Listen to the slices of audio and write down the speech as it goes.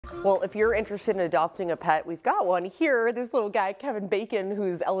Well, if you're interested in adopting a pet, we've got one here. This little guy, Kevin Bacon,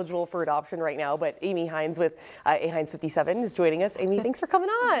 who's eligible for adoption right now. But Amy Heinz with AHeinz57 is joining us. Amy, thanks for coming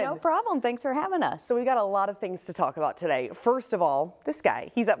on. No problem. Thanks for having us. So we got a lot of things to talk about today. First of all, this guy,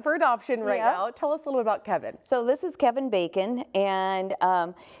 he's up for adoption right now. Tell us a little bit about Kevin. So this is Kevin Bacon, and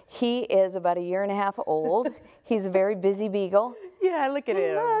he is about 1.5 years old. He's a very busy beagle. Yeah, look at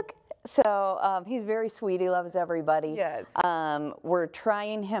him. Look. So he's very sweet. He loves everybody. Yes. We're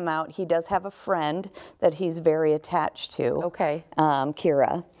trying him out. He does have a friend that he's very attached to. Okay.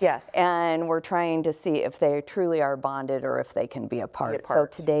 Kira. Yes. And we're trying to see if they truly are bonded or if they can be apart. So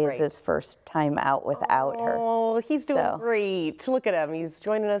today is his first time out without her. Oh, he's doing great. Look at him. He's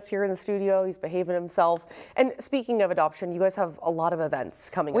joining us here in the studio. He's behaving himself. And speaking of adoption, you guys have a lot of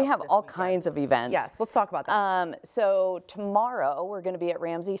events coming up. We have all kinds of events. Yes, let's talk about that. So tomorrow we're going to be at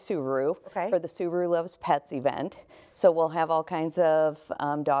Ramsey Subaru for the Subaru Loves Pets event. So we'll have all kinds of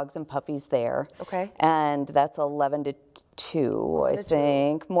dogs and puppies there. Okay. And that's 11 to 2, I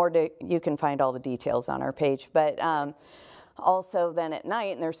think. You can find all the details on our page. But also then at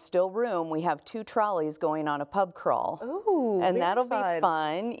night, and there's still room, we have 2 trolleys going on a pub crawl. Ooh, and that'll be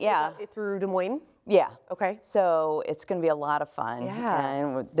fun. Yeah. Through Des Moines? Yeah. Okay. So it's going to be a lot of fun. Yeah.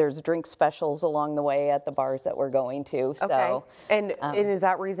 And there's drink specials along the way at the bars that we're going to. So, okay. And is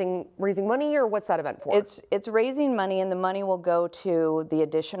that raising money, or what's that event for? It's raising money, and the money will go to the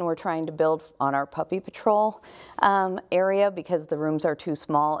addition we're trying to build on our puppy patrol area, because the rooms are too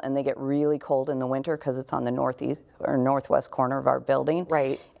small and they get really cold in the winter because it's on the northeast or northwest corner of our building.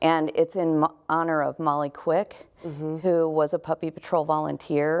 Right. And it's in honor of Molly Quick, who was a puppy patrol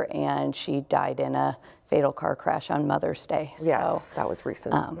volunteer, and she died in a fatal car crash on Mother's Day. Yes, so, that was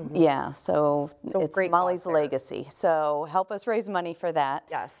recent. Yeah, so it's great Molly's legacy. So help us raise money for that.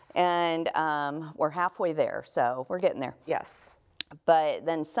 Yes. And we're halfway there, so we're getting there. Yes. But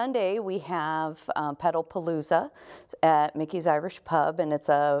then Sunday we have Pedalpalooza at Mickey's Irish Pub, and it's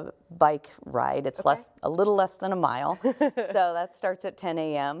a bike ride. It's a little less than a mile. So that starts at 10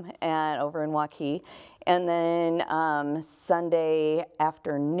 a.m. and over in Waukee. And then Sunday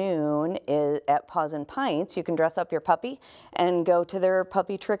afternoon is at Paws and Pints. You can dress up your puppy and go to their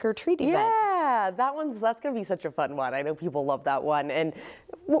puppy trick or treat event. Yeah, that's going to be such a fun one. I know people love that one. And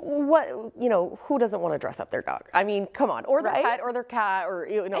who doesn't want to dress up their dog? I mean, come on, or their pet, or their cat, or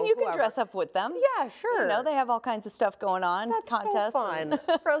And you can dress up with them. Yeah, sure. You know, they have all kinds of stuff going on. That's contests. so fun.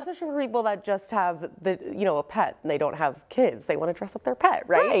 Especially for people that just have a pet and they don't have kids. They want to dress up their pet,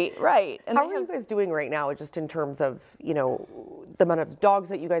 right? Right. And how are you guys doing right now, just in terms of the amount of dogs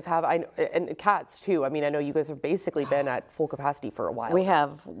that you guys have, and cats too? I mean, I know you guys have basically been at full capacity for a while. We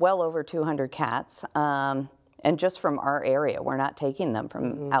have well over 200 cats. And just from our area, we're not taking them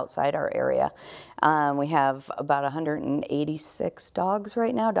from outside our area. We have about 186 dogs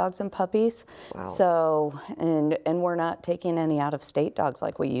right now, dogs and puppies. Wow. So, and we're not taking any out-of-state dogs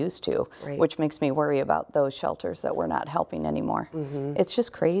like we used to, which makes me worry about those shelters that we're not helping anymore. It's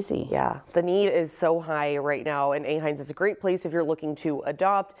just crazy. Yeah, the need is so high right now, and AHeinz is a great place if you're looking to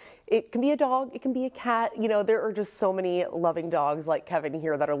adopt. It can be a dog, it can be a cat. There are just so many loving dogs like Kevin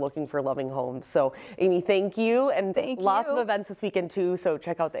here that are looking for loving homes. So, Amy, thank you. And lots of events this weekend too, so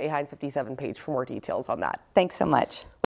check out the AHeinz57 page for more details on that. Thanks so much.